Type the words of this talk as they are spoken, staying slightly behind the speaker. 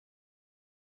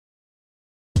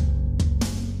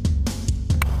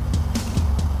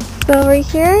So we're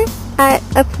here at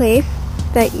a place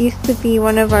that used to be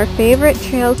one of our favorite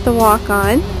trails to walk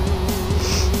on.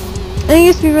 And it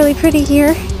used to be really pretty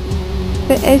here,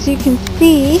 but as you can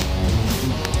see,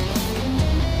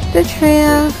 the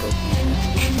trail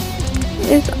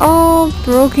is all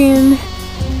broken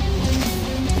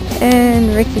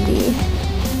and rickety.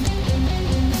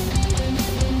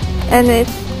 And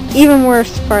it's even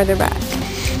worse farther back.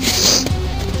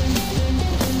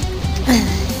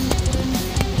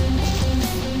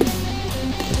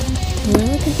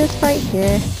 Look at this right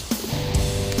here.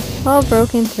 All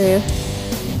broken through.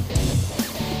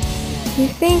 You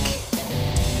think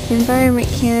Environment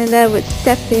Canada would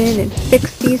step in and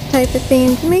fix these type of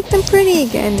things, make them pretty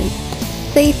again and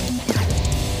safe.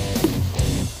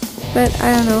 But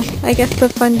I don't know. I guess the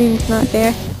funding's not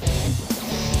there.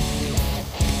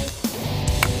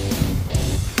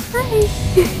 Hi!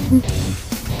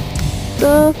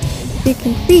 So, as you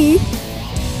can see,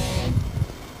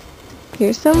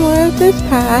 here's some more of this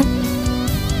path.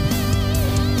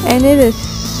 And it is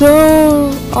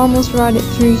so almost rotted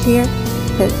through here.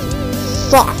 It's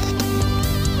soft.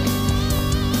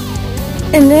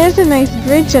 And there's a nice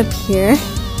bridge up here.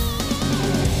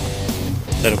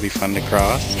 That'll be fun to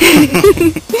cross.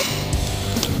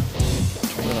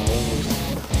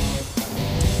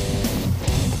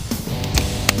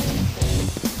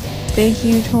 Big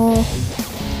huge hole.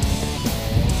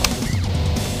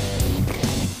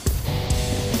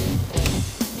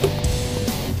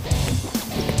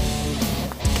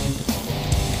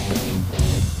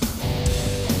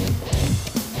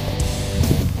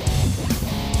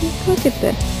 Look at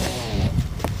this.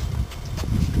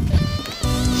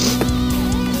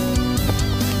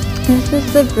 This is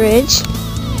the bridge.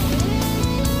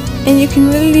 And you can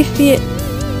really see it.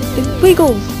 It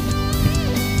wiggles.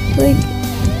 Like,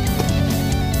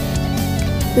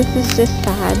 this is just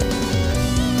sad.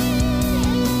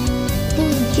 Oh,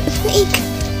 a snake!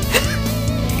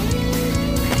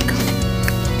 Where'd it go?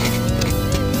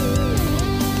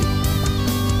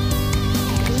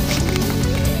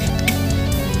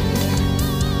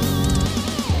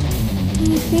 Can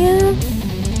you see him?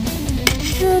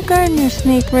 Little gardener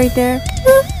snake right there.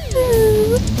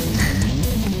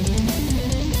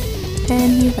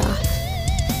 And he's off.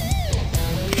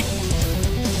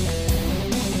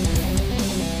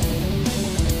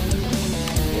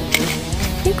 I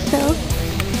think so.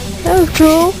 That was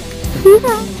cool.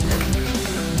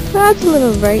 Adds a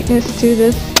little brightness to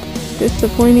this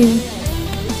disappointing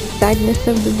sadness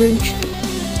of the bridge.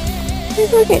 Hey,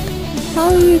 look at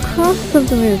how you cross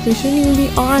something like this. They shouldn't even be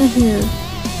on here.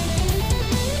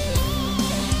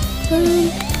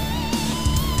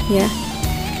 Yeah.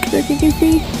 So as you can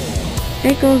see,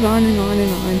 it goes on and on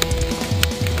and on.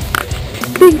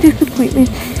 Big disappointment.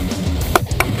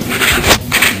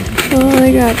 Oh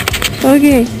my god.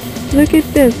 Okay, look at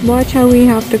this. Watch how we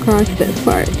have to cross this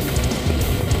part.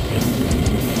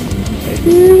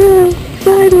 Yeah,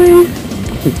 sideways.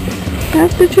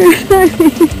 Have to turn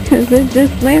sideways because it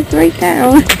just lands right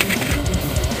down.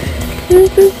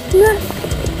 This is nuts.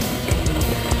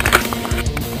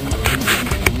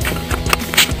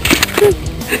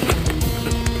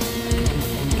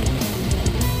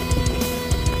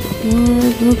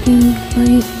 More broken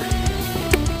planks.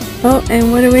 Oh,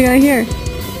 and what do we got here?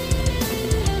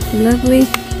 Lovely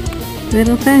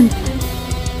little fence.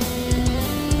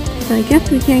 So I guess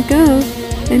we can't go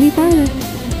any farther.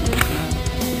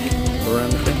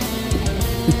 Around the fence.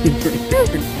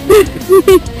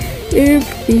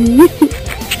 Oopsie.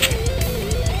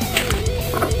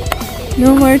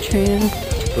 No more trails.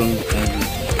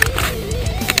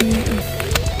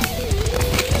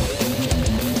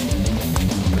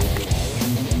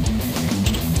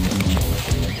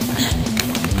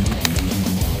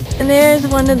 And there's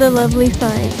one of the lovely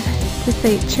signs to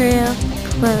say trail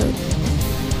closed.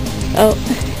 Oh.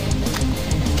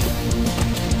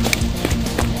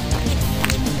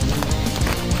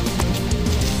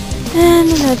 And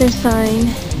another sign.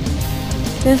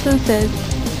 This one says,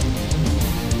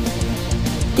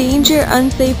 danger,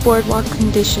 unsafe boardwalk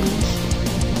conditions.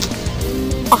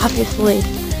 Obviously.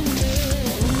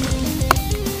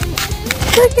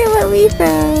 Look at what we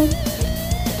found.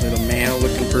 Little male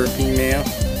looking for a female.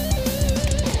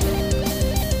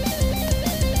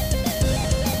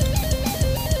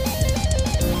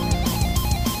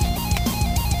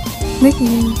 Look at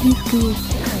him, he's cool.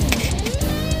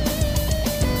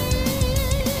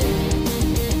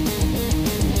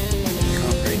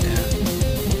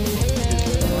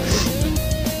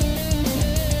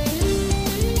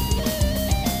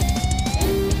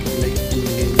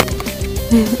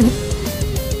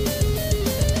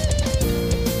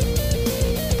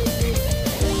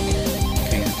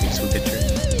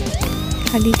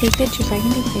 How do you take pictures? I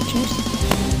can take pictures.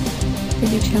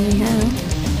 If you tell me how.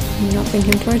 And not bring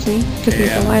him towards me, because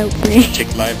he's a wild snake.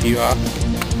 Take live view off.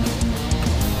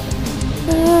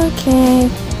 Okay.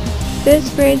 This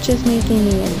bridge is making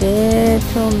me a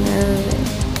little nervous.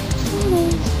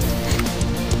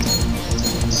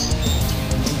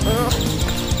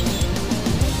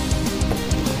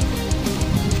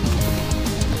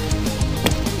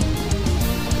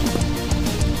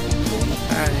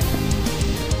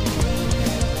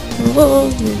 Whoa.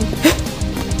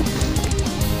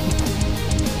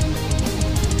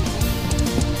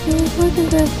 Look at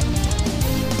this.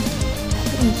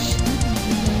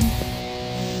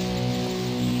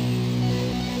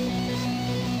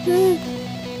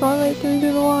 Fall right through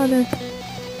the water.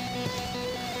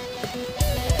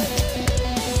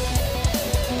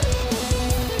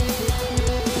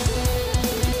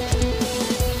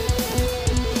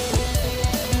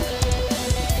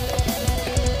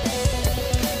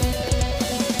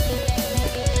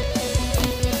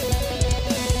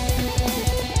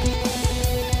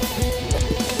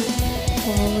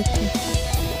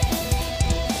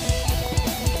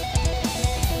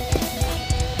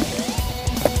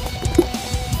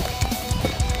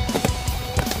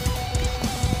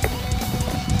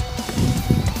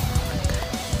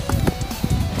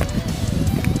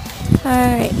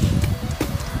 Alright,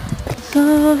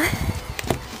 so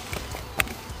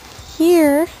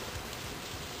here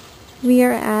we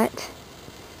are at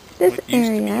this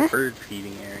area. Used to be a bird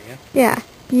feeding area. Yeah,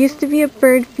 used to be a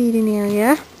bird feeding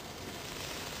area.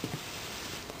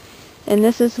 And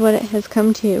this is what it has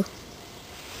come to.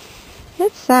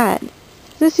 It's sad.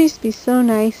 This used to be so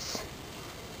nice.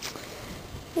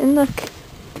 And look.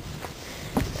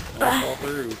 Fall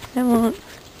through. I won't.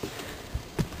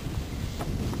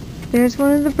 There's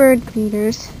one of the bird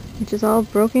feeders, which is all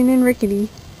broken and rickety.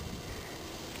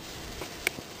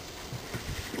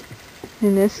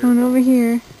 And this one over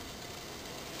here,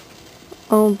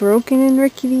 all broken and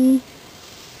rickety.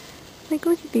 Like,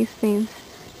 look at these things.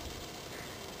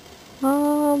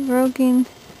 All broken,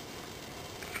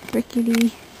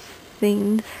 rickety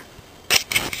things.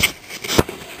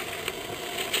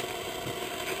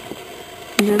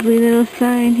 Lovely little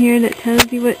sign here that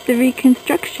tells you what the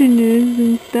reconstruction is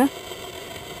and stuff.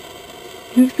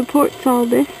 Who supports all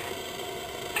this?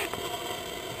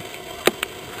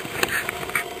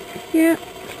 Yeah.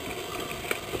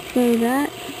 So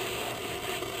that.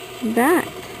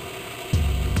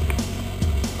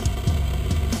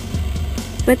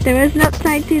 But there is an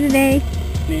upside to today.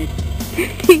 Neat.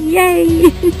 Yay!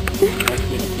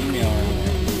 Actually, a female around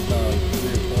there. We saw 3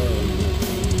 or 4 of them in the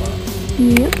same spot.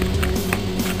 Yep.